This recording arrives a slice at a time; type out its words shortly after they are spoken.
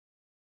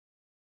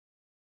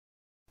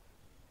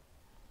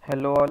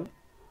Hello all,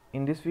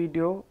 in this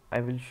video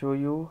I will show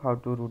you how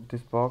to root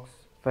this box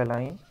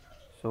Feline.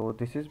 So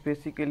this is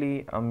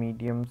basically a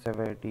medium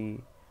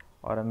severity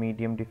or a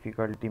medium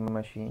difficulty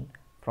machine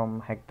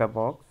from Hack the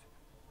Box.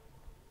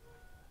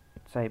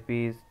 Its IP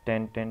is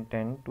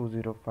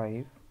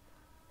 10.10.10.205.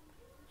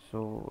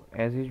 So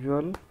as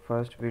usual,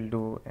 first we'll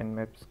do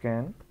nmap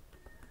scan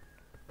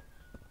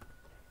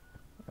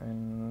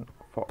and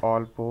for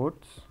all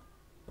ports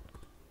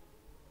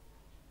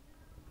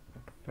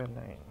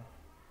Feline.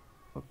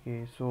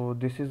 Okay, so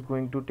this is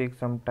going to take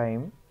some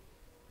time,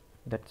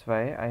 that's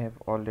why I have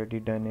already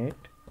done it.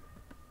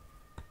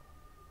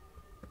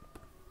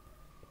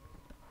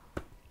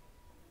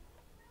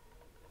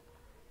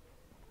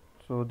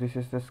 So this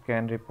is the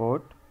scan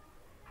report.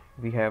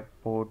 We have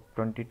port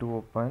 22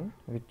 open,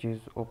 which is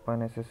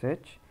open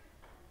SSH,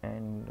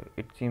 and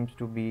it seems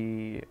to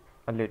be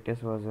a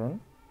latest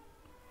version.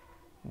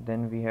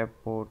 Then we have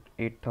port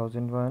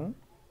 8001,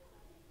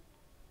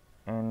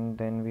 and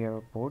then we have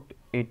a port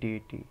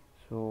 8080.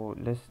 So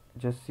let's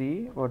just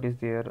see what is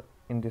there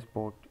in this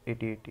port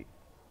 8080.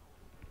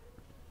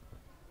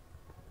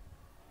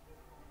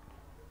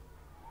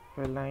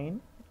 Feline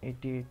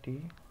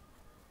 8080.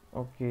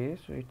 Okay,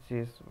 so it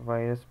says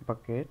virus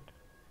bucket,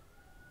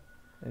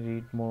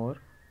 read more,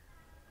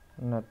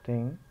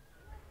 nothing,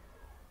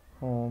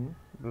 home,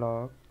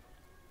 blog.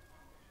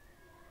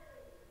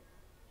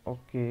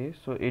 Okay,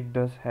 so it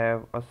does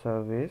have a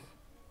service.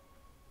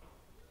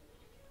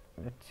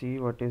 Let's see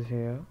what is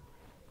here.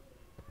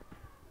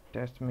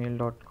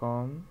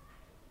 Testmail.com.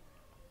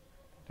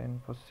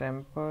 Then for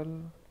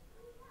sample.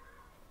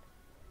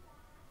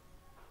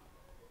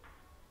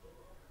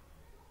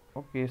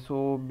 Okay,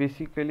 so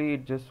basically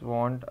it just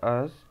want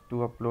us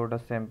to upload a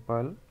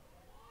sample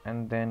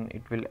and then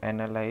it will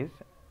analyze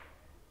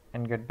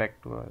and get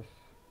back to us.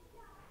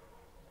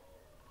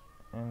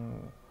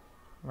 And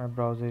my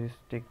browser is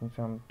taking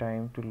some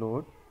time to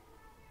load.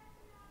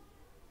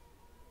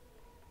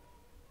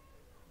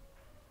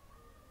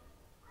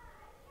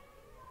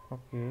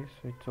 Okay,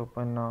 so it's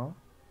open now.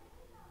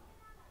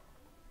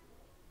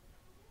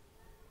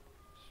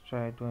 Let's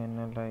try to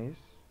analyze,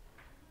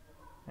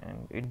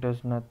 and it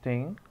does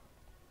nothing.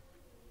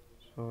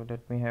 So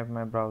let me have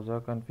my browser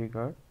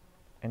configured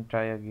and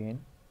try again.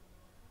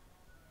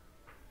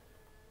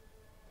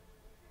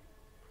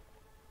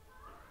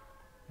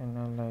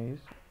 Analyze.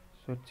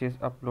 So it says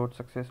upload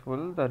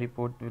successful. The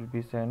report will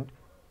be sent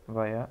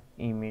via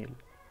email.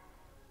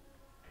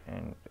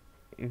 And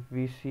if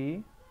we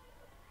see,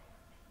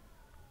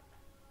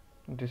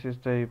 this is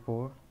the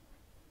report.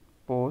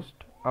 Post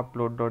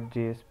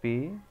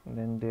upload.jsp.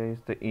 Then there is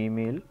the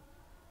email,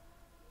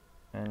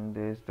 and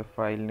there is the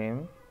file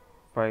name,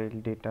 file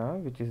data,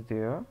 which is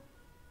there.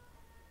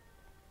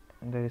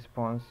 And the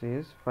response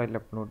is file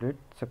uploaded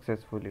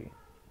successfully.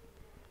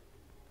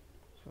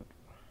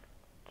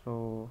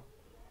 So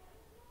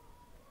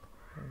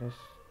let's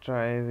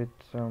try with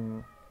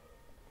some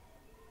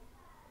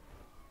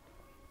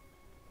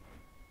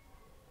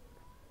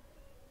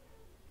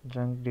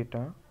junk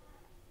data.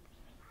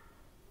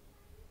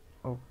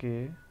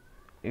 Okay,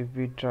 if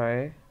we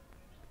try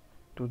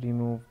to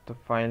remove the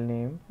file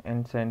name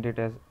and send it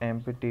as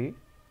empty,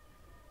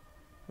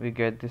 we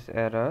get this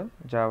error,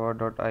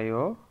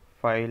 java.io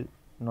file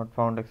not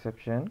found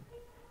exception.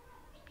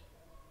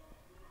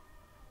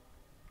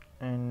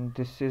 And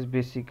this is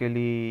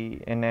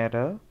basically an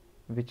error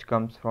which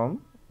comes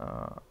from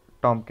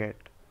Tomcat.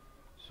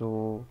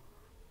 So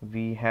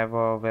we have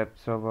a web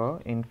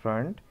server in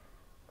front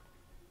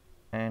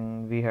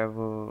and we have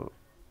a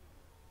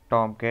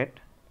Tomcat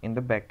in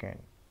the backend,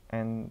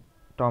 and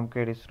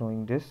Tomcat is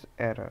throwing this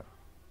error.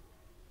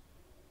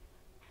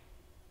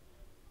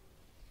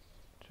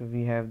 So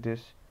we have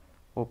this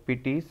opt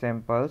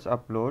samples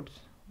uploads.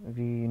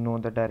 We know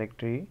the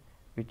directory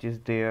which is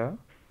there,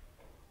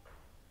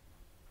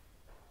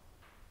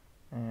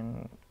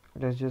 and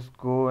let's just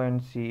go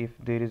and see if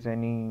there is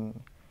any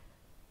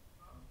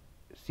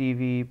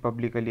CV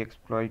publicly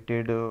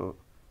exploitable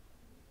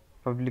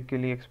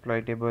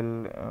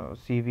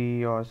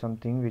CV or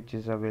something which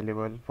is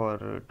available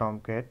for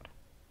Tomcat.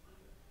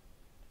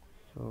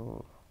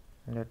 So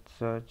let's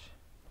search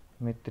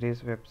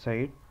Mitre's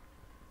website.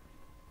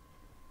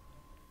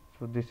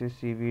 So this is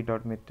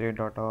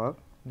cv.mitre.org.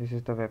 This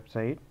is the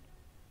website,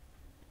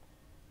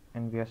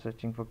 and we are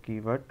searching for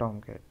keyword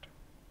Tomcat.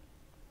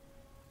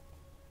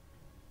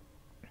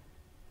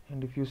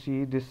 And if you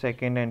see this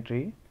second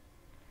entry,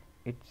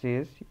 it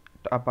says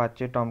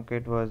Apache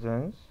Tomcat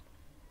versions.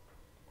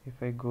 If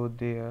I go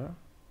there,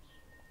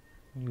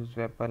 use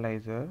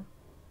Vapalizer,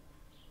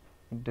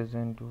 it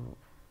doesn't do.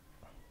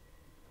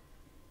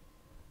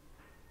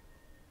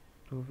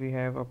 Do we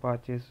have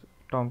Apache's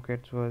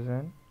Tomcat's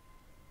version?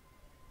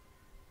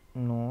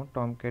 No,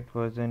 Tomcat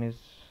version is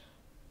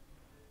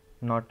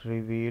not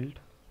revealed.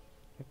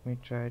 Let me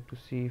try to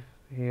see if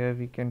here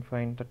we can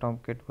find the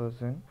Tomcat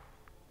version.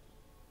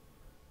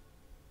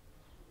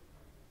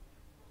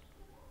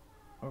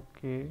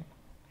 Okay,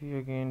 we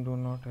again do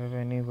not have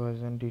any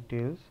version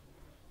details.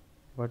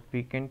 What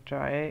we can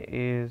try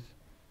is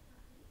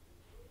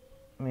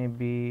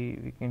maybe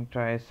we can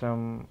try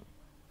some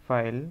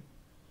file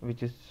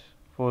which is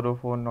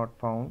 404 not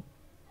found,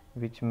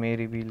 which may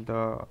reveal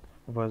the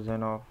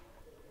version of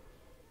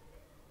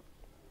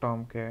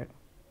Tomcat.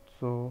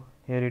 So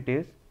here it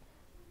is.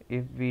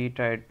 If we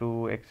try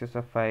to access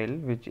a file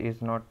which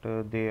is not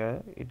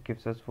there, it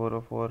gives us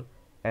 404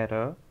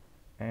 error,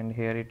 and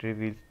here it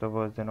reveals the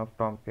version of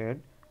Tomcat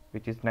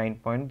which is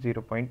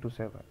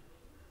 9.0.27.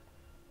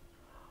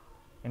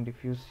 and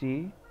if you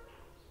see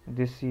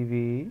this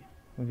CVE,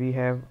 we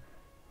have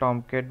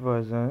Tomcat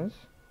versions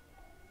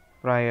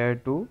prior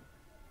to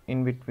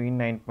in between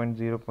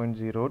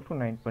 9.0.0 to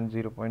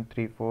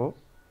 9.0.34,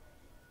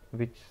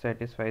 which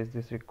satisfies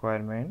this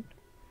requirement.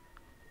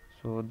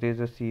 So there's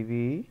a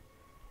CVE,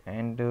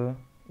 and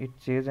it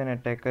says an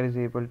attacker is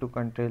able to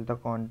control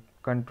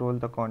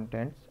the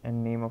contents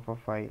and name of a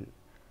file.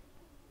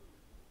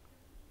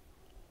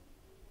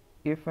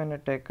 If an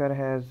attacker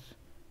has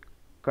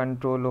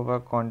control over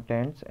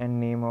contents and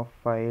name of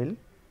file,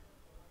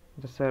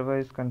 the server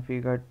is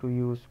configured to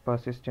use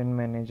persistent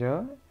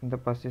manager, and the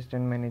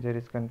persistent manager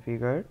is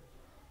configured,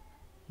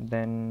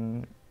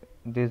 then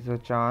there's a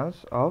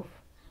chance of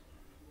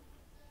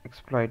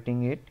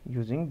exploiting it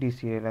using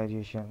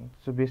deserialization.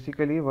 So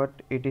basically what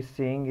it is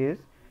saying is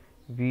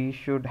we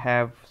should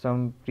have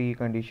some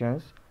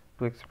preconditions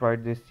to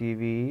exploit this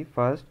CVE.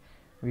 First,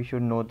 we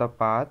should know the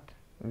path,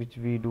 which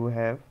we do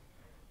have.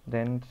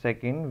 Then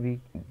second,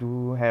 we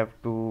do have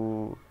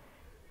to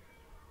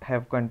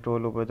have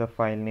control over the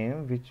file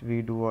name, which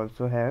we do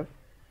also have,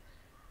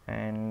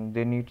 and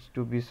there needs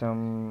to be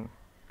some,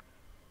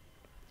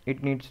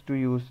 it needs to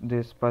use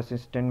this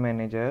persistent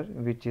manager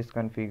which is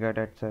configured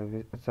at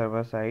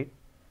server side.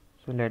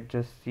 So let's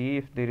just see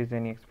if there is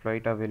any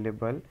exploit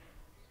available,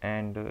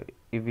 and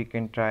if we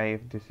can try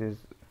if this is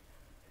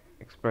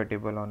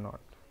exploitable or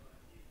not.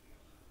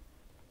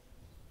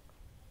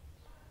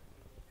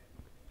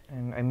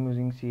 And I'm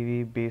using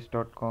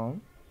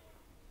cvbase.com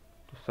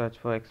to search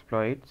for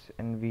exploits,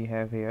 and we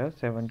have here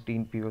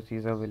 17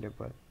 POCs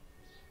available.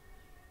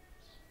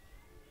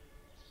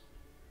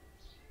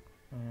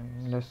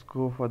 And let's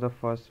go for the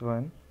first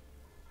one.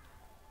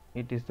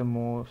 It is the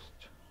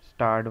most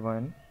starred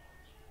one,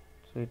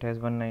 so it has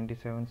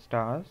 197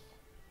 stars.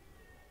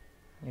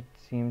 It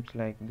seems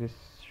like this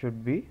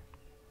should be.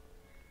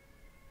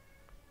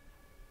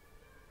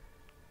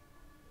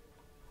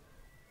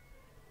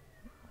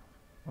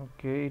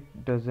 Okay,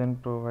 it doesn't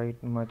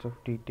provide much of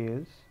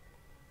details.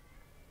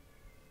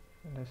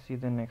 Let's see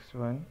the next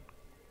one.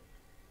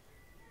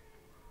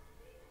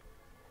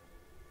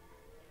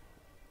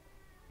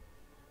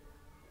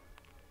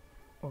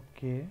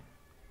 Okay,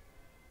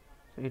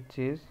 so it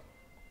says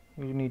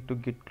you need to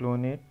git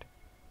clone it.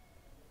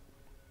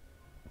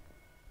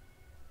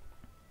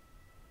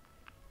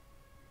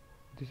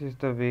 This is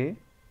the way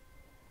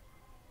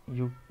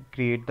you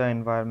create the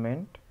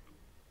environment,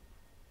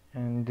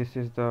 and this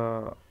is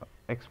the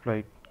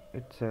exploit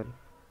itself.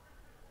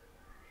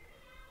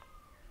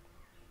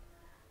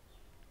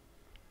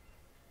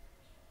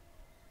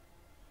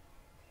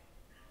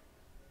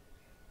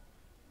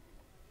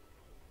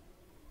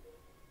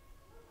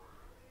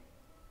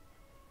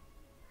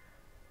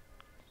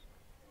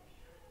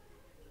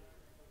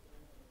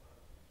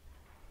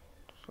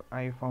 So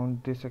I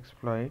found this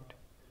exploit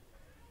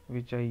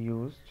which I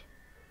used.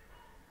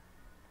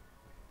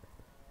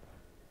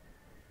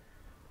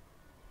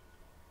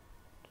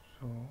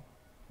 So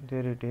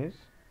there it is.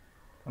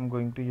 I'm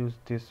going to use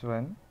this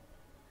one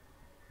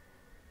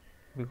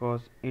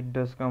because it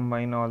does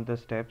combine all the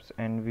steps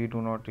and we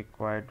do not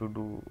require to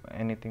do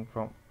anything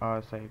from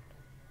our side.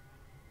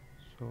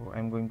 So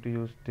I'm going to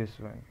use this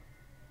one,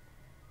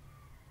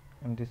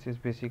 and this is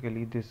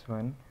basically this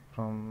one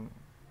from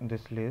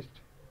this list.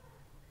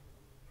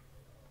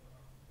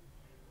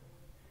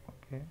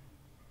 Okay,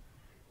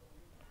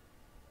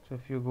 so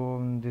if you go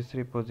in this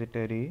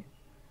repository,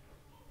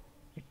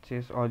 it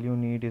says all you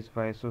need is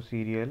YSO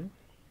serial,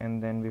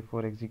 and then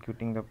before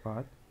executing the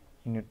path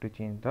you need to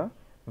change the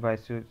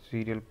YSO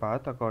serial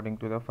path according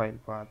to the file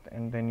path,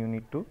 and then you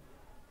need to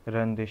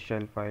run this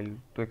shell file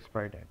to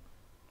exploit it.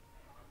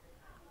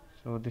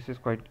 So this is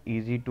quite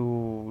easy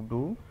to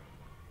do,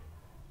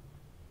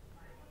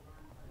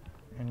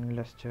 and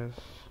let's just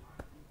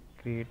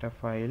create a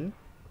file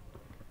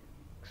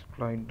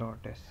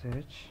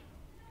exploit.sh,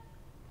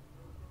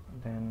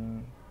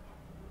 then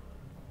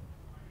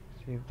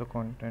save the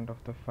content of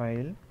the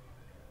file.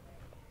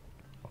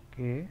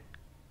 Okay,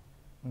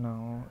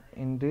 now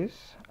in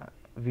this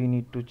we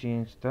need to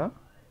change the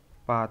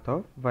path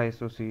of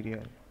YSO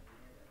serial.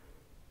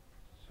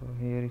 So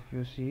here if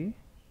you see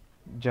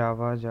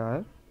java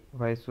jar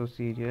YSO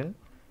serial,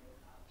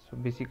 so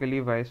basically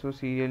YSO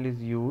serial is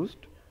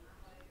used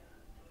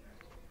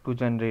to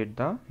generate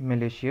the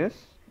malicious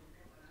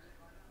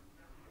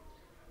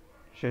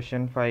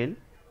session file.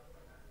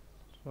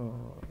 So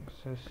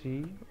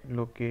see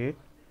locate,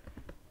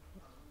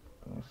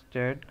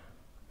 instead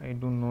I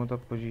don't know the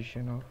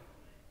position of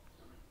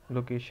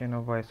location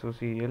of YSO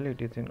serial.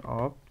 It is in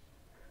opt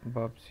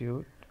bub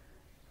suite,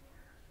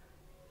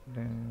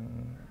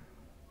 then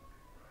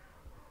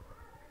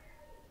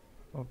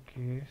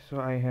Okay, so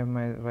I have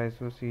my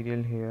Viso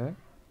serial here.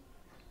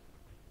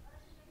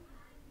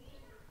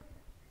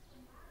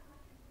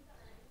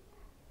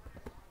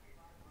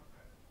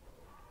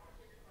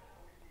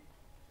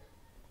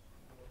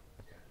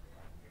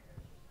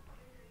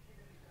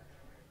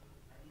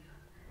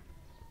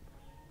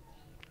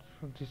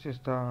 So this is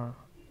the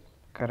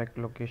correct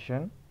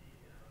location.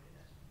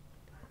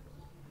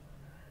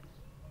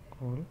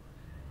 Cool.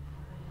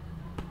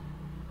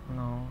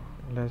 Now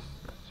let's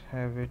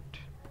have it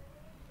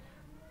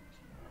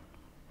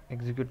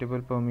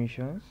executable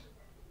permissions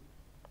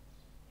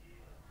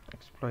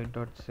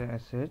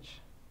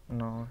exploit.sh.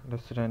 Now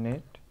let's run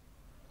it.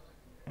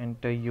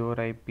 Enter your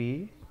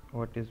IP.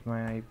 What is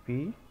my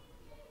IP?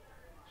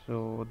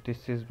 So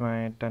this is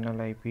my tunnel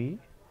IP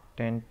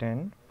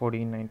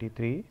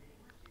 10.10.14.93.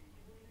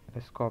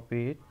 Let's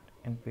copy it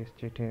and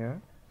paste it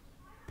here.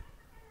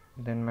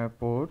 Then my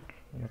port,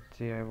 let's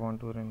say I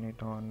want to run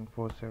it on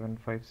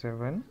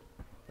 4757.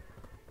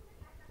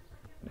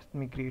 Let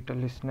me create a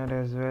listener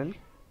as well.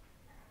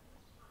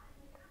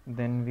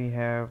 Then we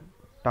have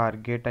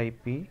target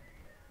IP,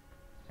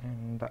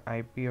 and the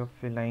IP of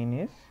Feline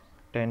is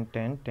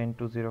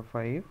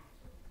 10.10.10.205.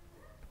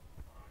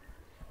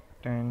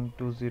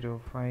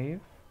 10.205.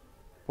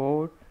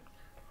 Port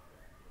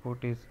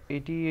is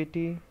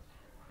 8080.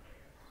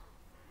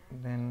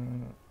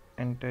 Then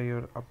enter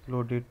your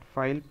uploaded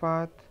file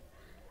path.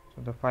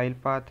 So the file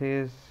path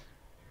is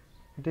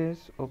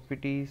this: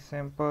 opt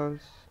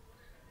samples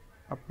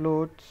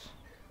uploads.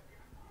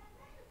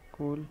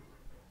 Cool.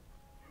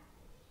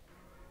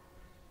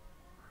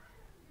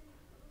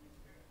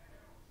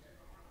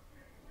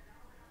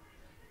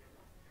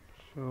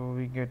 So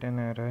we get an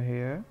error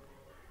here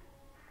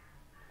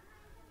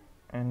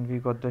and we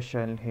got the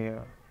shell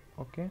here.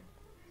 Okay,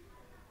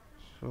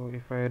 so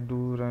if I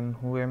do run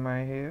who am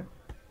I here,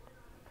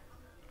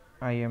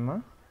 I am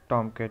a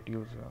Tomcat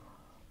user.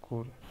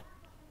 Cool.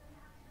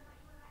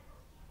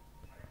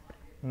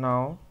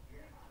 Now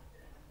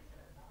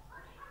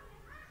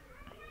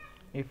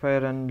if I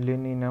run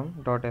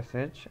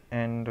linenum.sh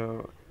and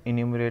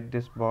enumerate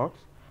this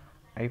box,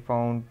 I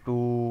found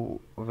two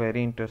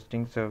very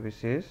interesting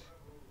services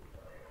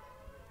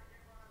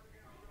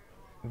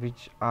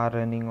which are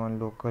running on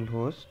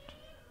localhost.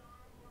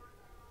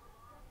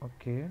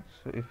 Okay,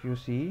 so if you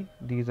see,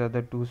 these are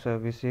the two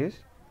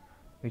services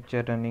which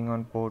are running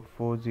on port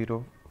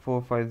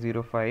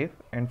 4505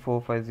 and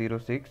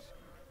 4506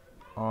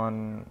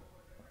 on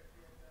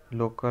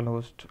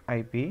localhost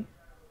IP.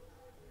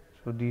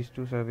 So these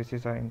two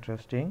services are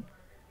interesting.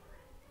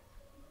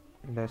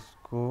 Let's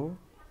go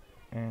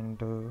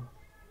and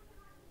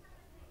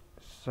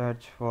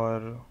search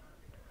for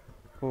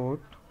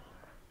port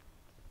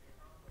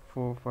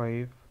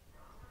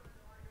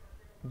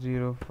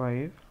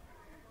 4505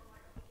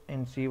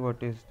 and see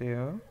what is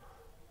there.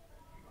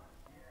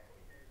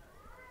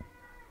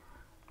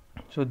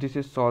 So this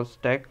is salt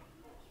stack,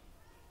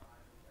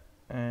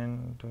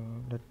 and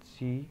let's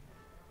see,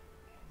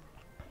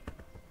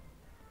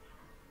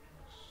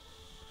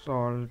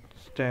 salt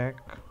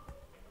stack.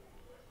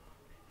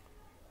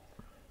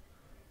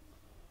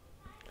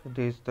 So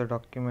this is the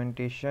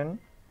documentation.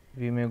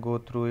 We may go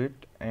through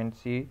it and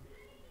see.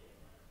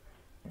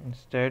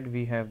 Instead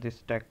we have this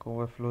Stack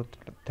Overflow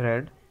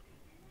thread.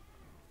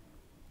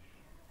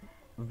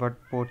 What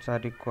ports are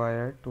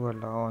required to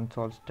allow on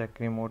salt stack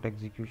remote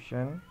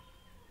execution?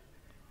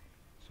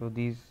 So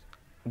these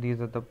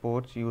are the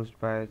ports used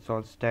by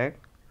salt stack.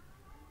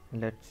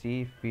 Let's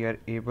see if we are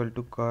able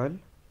to curl.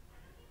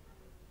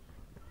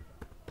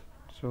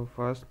 So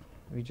first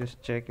we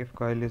just check if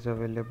curl is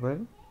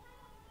available.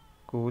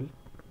 Cool.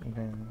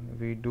 Then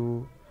we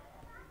do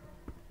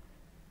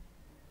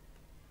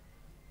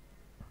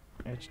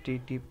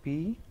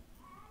HTTP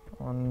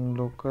on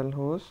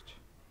localhost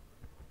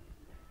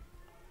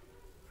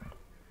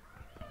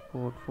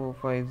port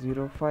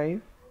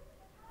 4505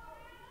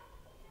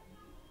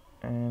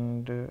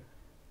 and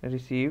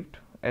received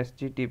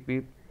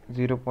HTTP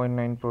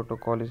 0.9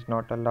 protocol is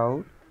not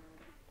allowed.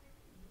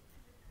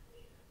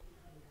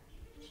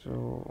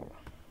 So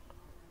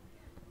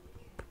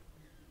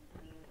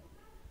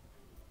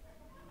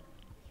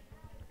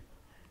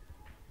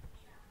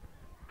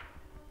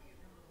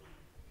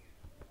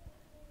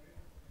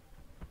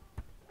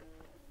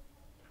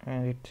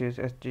and it says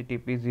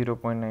HTTP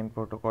 0.9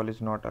 protocol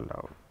is not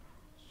allowed.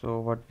 So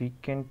what we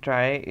can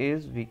try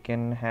is we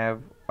can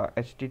have a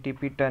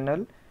HTTP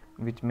tunnel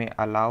which may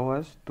allow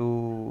us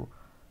to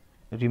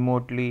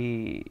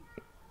remotely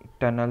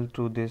tunnel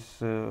through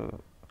this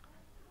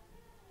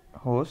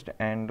host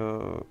and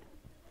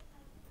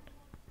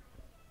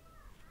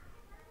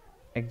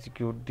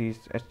execute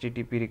these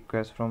HTTP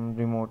requests from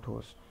remote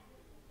host.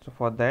 So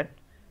for that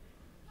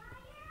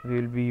we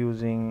will be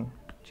using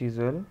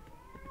Chisel.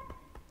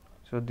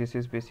 So this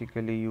is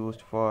basically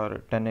used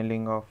for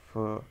tunneling of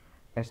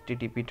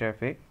HTTP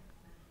traffic,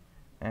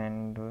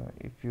 and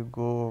if you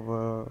go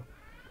over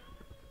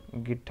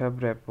GitHub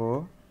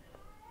repo,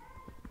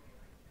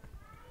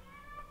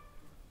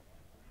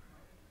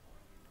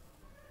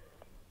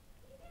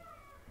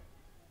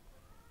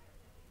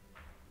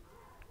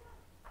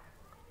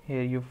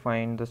 Here you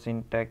find the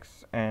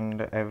syntax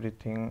and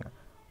everything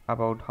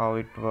about how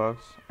it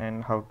works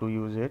and how to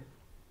use it.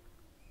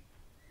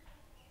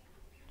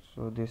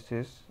 So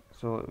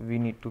we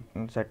need to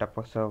set up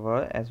a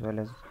server as well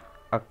as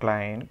a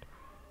client.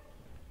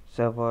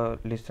 Server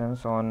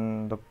listens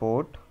on the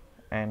port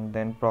and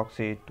then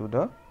proxy it to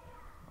the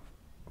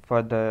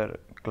further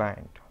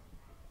client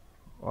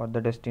or the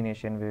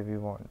destination where we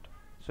want.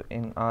 So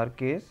in our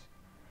case,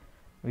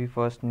 we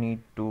first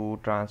need to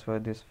transfer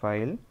this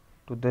file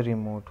to the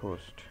remote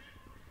host.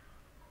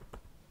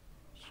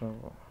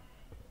 So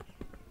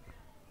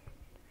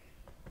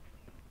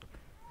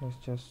let's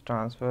just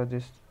transfer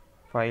this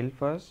file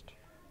first.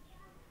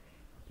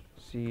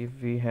 See if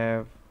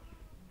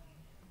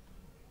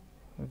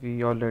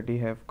we already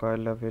have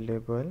curl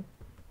available.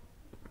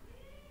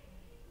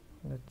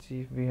 Let's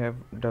see if we have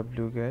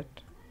wget.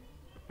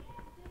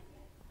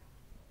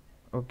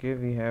 Okay,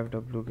 we have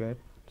wget,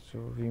 so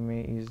we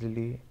may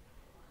easily.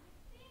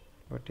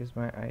 What is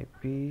my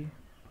IP?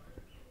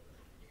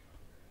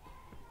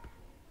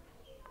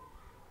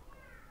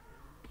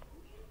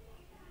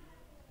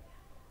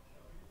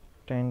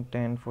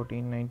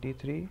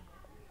 (10.10.1493)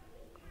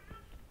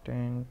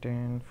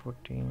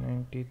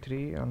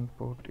 10.10.1493 on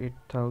port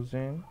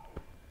 8000.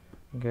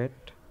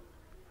 Get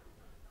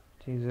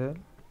Xzl,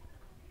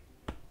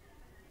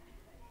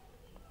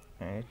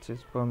 and it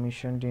says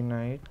permission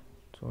denied,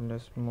 so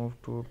let's move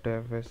to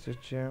dev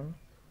shm.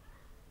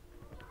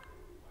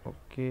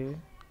 Okay,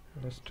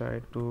 let's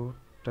try to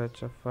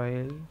touch a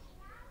file,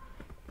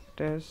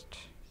 test,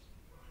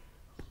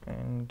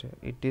 and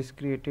it is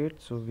created,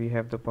 so we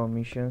have the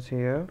permissions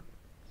here.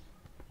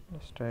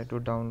 Let's try to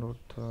download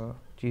the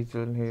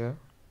Xzl here.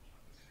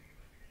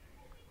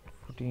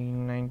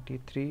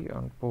 1493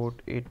 on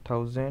port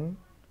 8000,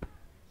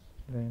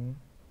 then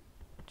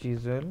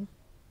Xzl.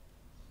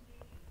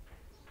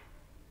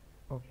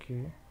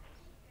 Okay,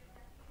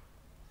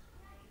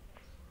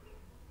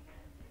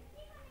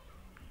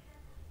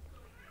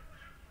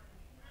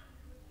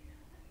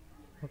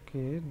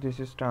 this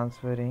is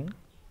transferring.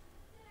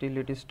 Till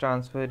it is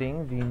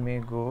transferring, we may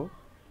go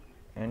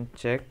and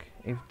check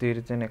if there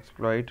is an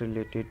exploit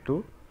related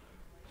to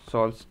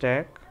salt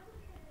stack.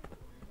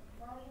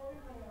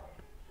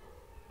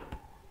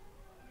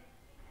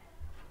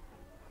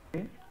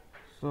 Okay,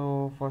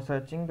 so for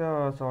searching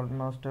the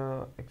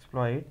saltmaster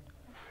exploit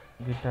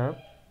GitHub,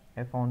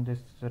 I found this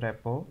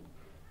repo.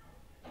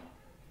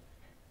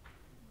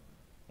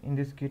 In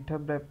this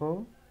GitHub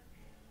repo,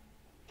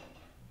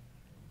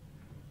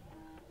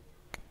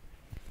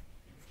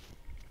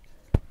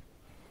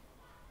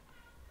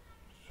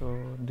 so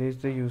this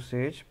is the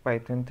usage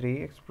python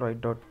 3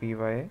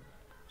 exploit.py.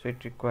 So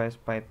it requires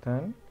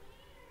Python,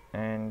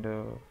 and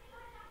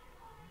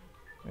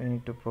we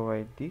need to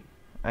provide the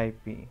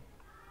IP.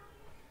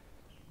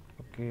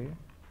 Okay,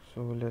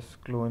 so let's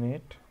clone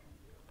it.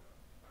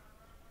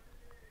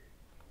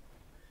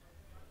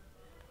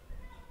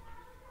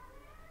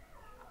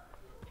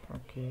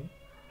 Okay,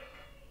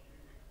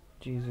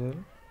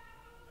 Xzl,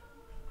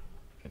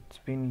 it's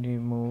been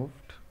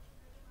removed.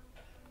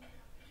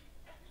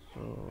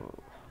 So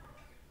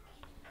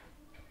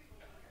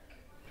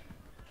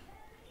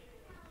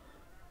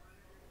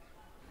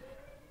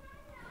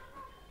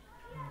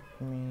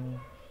let me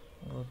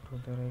go to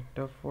the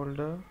director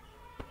folder,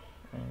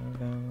 and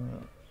then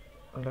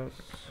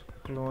let's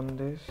clone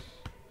this.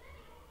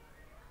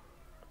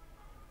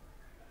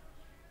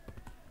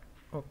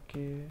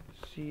 Okay,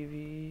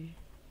 cv,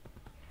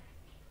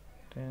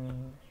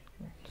 then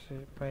let's say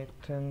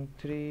python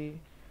 3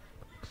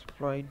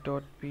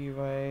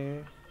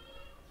 exploit.py,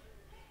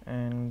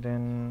 and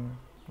then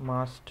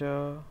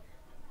master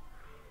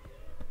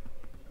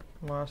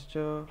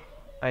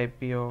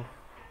IP of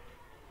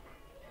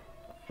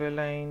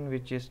Feline,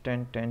 which is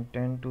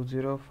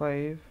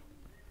 10.10.10.205.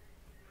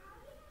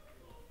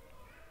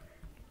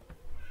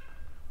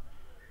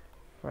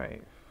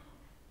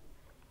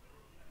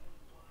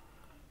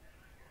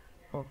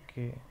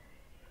 Okay,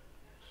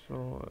 so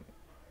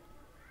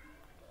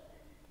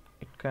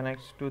it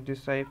connects to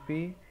this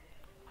IP.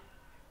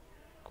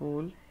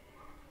 Cool.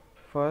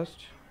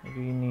 First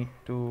we need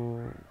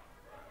to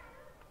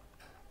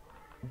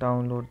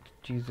download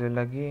Xzl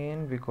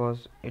again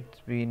because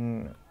it's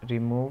been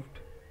removed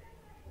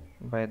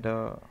by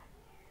the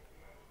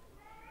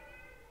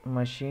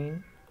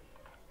machine.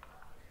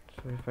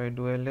 So if I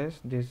do ls,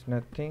 there's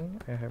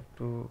nothing. I have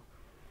to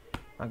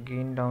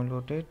again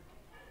download it.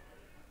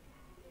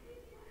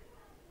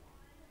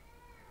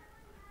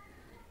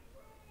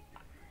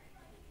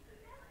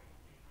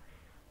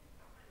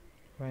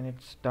 When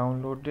it's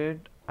downloaded,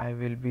 I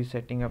will be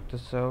setting up the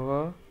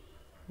server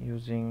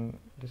using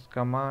this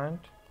command.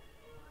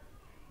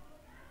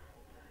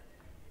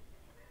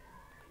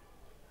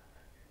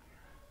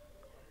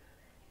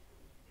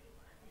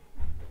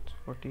 It's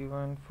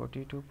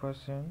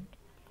 42%.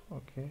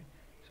 Okay,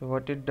 so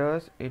what it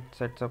does, it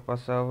sets up a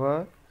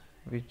server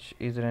which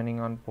is running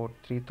on port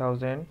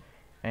 3000,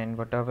 and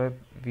whatever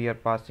we are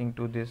passing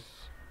to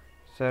this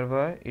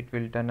server, it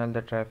will tunnel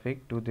the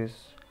traffic to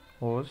this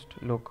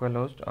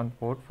localhost on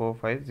port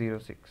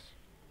 4506.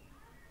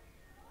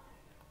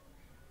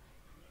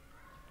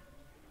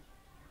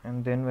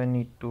 And then we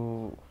need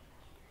to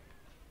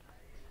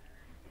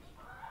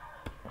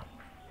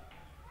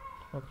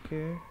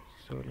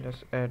so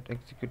let's add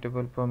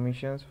executable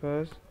permissions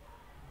first.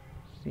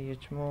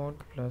 Chmod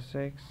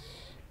 +x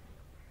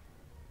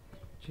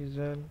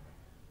chisel.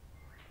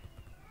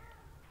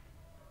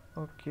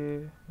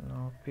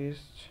 Now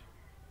paste,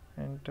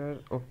 enter.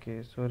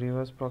 So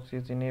reverse proxy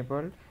is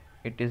enabled.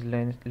 It is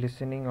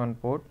listening on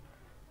port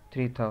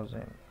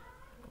 3000.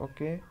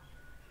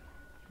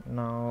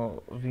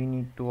 Now we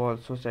need to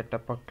also set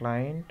up a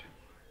client.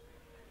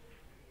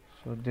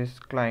 So this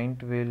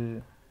client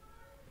will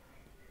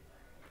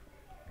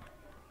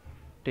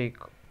take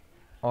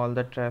all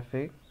the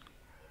traffic.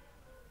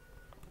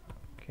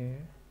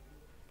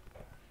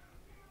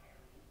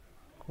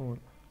 Cool.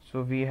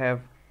 So we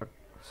have a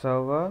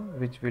server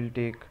which will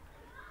take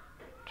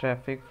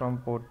traffic from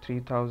port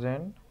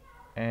 3000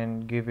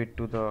 and give it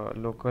to the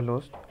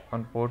localhost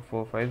on port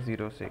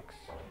 4506.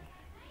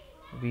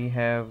 We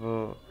have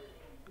a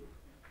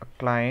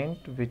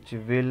client which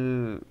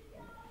will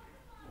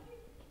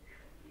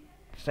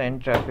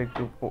send traffic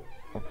to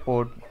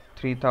port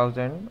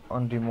 3000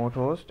 on remote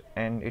host,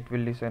 and it will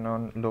listen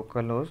on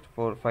localhost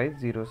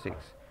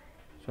 4506.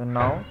 So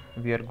now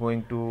we are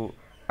going to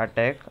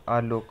attack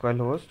our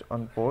localhost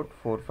on port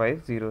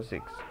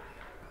 4506.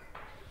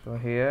 So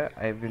here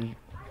I will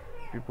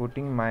be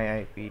putting my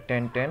IP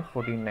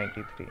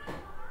 10.10.14.93.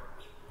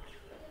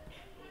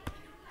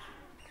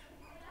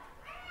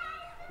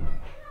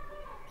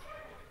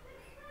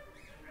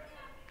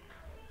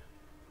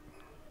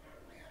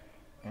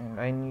 And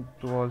I need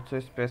to also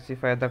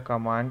specify the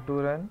command to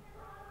run,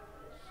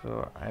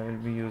 so I will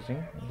be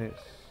using this.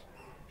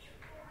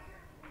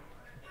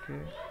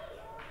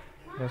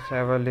 Let's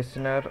have a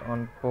listener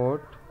on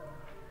port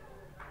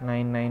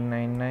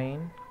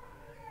 9999.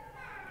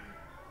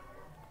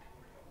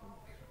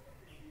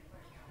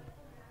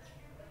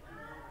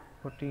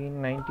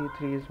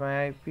 1493 is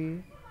my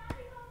IP.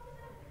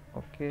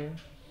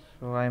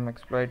 So I'm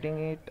exploiting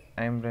it.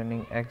 I'm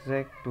running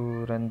exec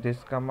to run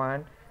this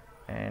command,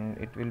 and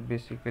it will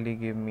basically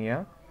give me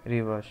a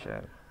reverse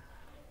shell.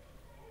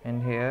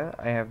 And here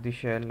I have the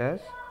shell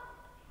as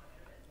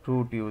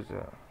root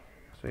user.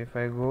 So if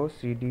I go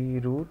cd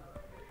root,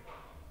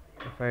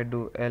 if I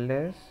do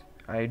ls,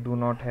 I do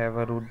not have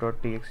a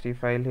root.txt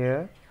file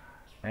here,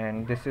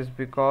 and this is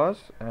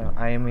because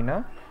I am in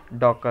a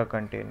Docker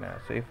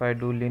container. So if I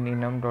do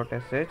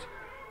linenum.sh,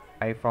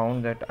 I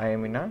found that I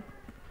am in a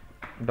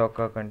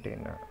Docker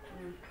container.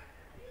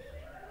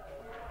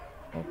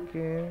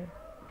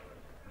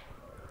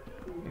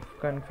 If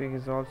config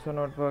is also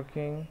not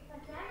working,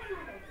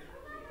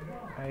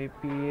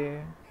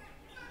 IPA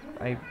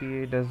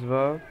does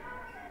work,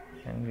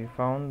 and we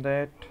found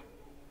that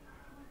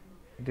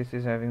this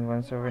is having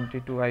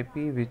 172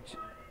 IP, which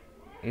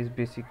is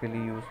basically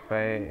used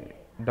by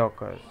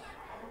Dockers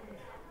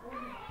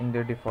in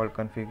their default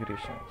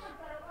configurations.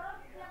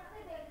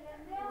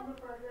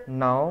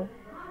 Now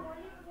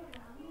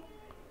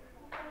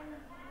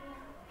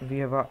we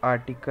have an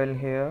article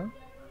here.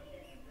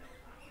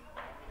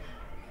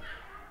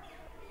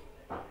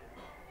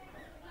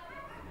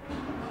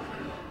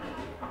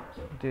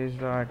 There is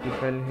the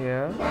article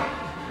here.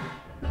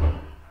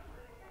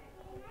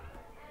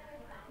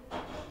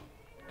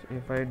 So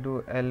if I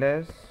do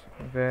ls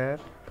where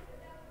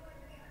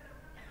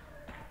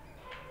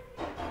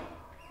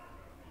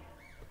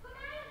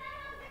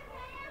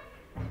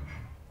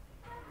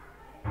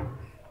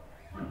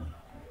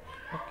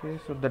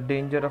so the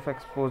danger of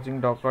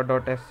exposing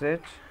docker.sh,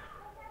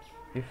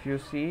 if you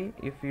see,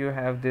 if you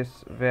have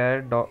this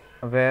where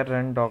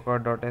run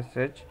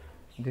docker.sh,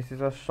 this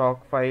is a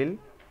shock file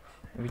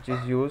which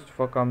is used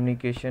for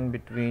communication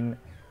between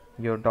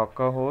your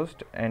Docker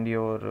host and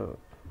your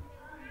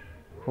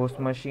host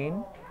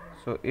machine.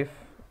 So if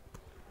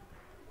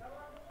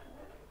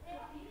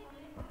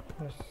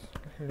let's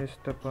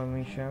list the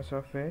permissions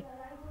of it.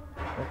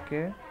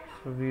 So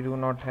we do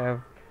not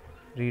have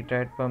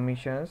read-write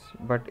permissions,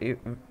 but if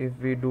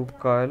we do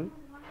curl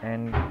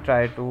and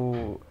try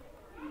to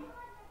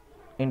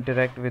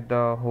interact with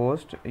the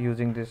host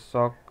using this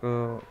sock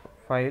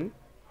file,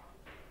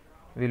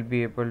 we'll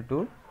be able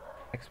to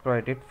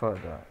exploit it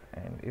further.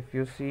 And if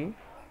you see,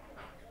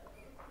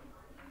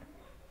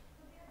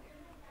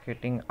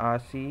 getting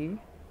RC,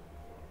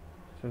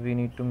 so we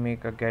need to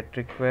make a get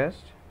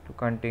request to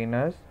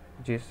containers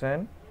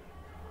JSON.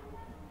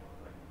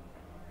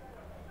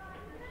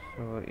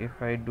 So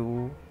if I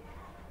do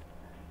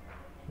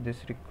this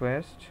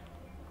request,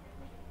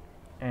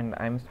 and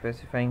I'm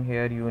specifying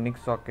here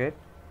Unix socket,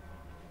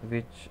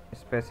 which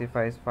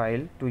specifies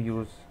file to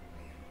use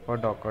for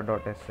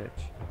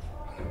docker.sh.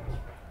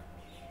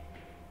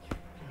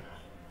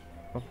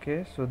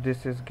 So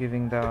this is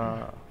giving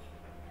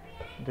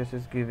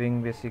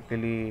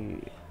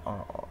basically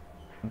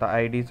the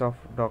IDs of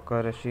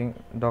Docker's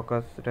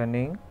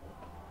running.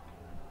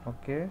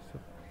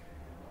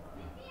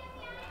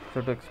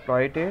 So to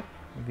exploit it,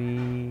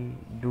 we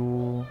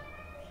do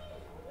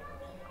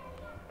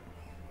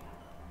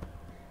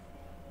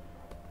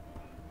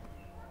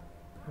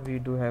we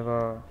do have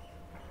a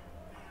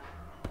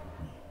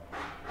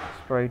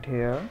sprite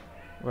here.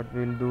 What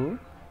we'll do,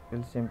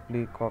 we'll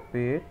simply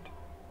copy it,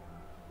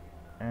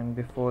 and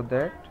before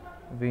that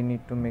we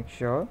need to make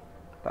sure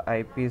the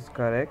IP is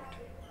correct.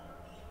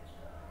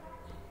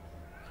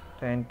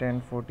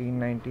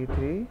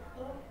 10.10.14.93.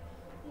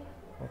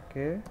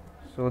 okay,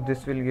 so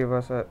this will give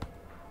us a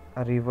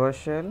reverse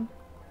shell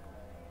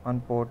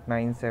on port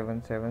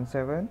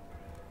 9777.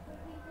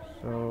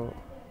 so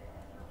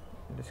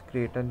let's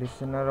create a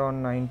listener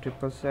on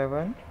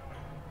 9777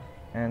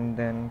 and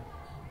then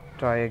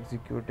try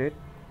execute it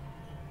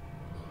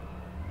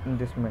in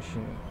this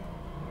machine.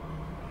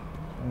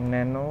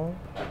 Nano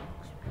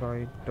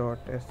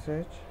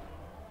exploit.sh,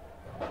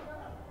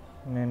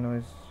 nano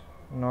is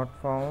not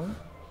found.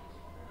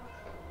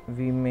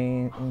 We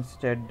may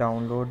instead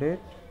download it,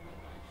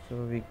 so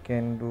we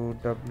can do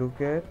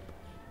wget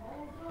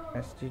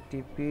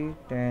http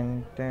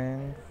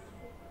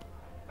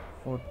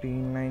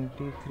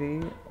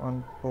 10.10.14.93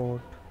 on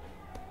port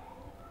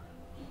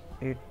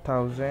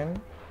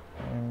 8000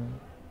 and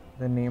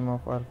the name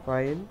of our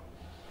file.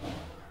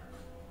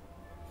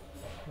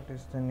 What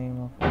is the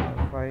name of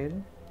our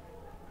file?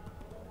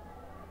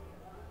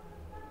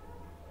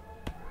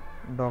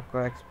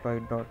 docker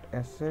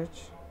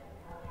exploit.sh,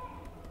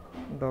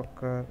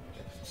 docker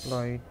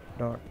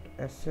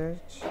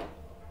exploit.sh.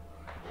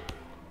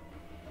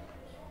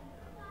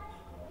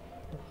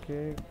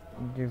 okay,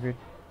 give it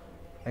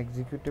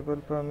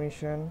executable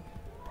permission.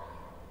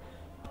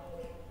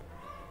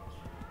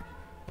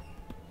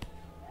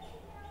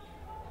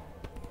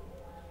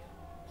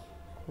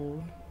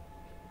 Cool.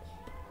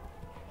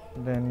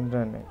 Then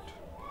run it,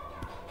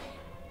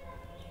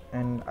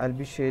 and I'll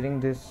be sharing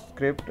this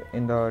script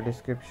in the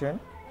description.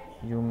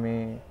 You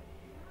may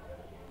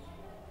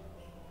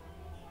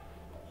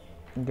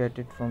get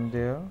it from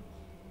there,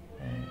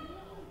 and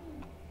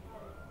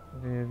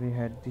where we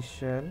had this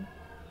shell,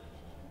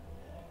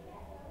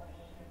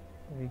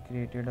 we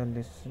created a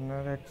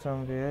listener at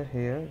somewhere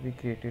here. We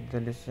created the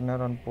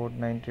listener on port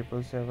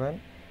 9777,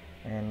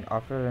 and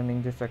after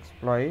running this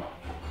exploit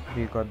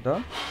we got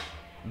the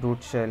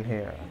root shell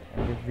here.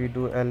 And if we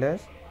do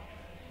ls,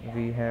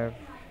 we are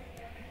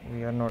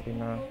not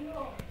in a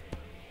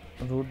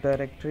root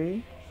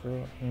directory,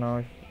 so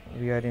now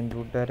we are in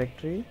root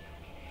directory.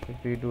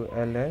 If we do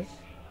ls,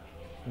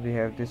 we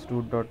have this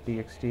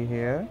root.txt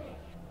here.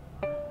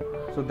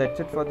 So that's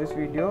it for this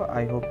video.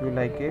 I hope you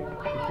like it.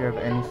 If you have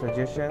any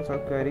suggestions or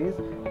queries,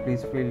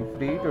 please feel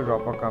free to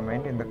drop a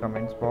comment in the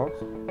comments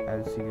box.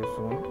 I'll see you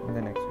soon in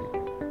the next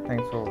video.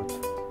 Thanks for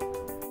watching.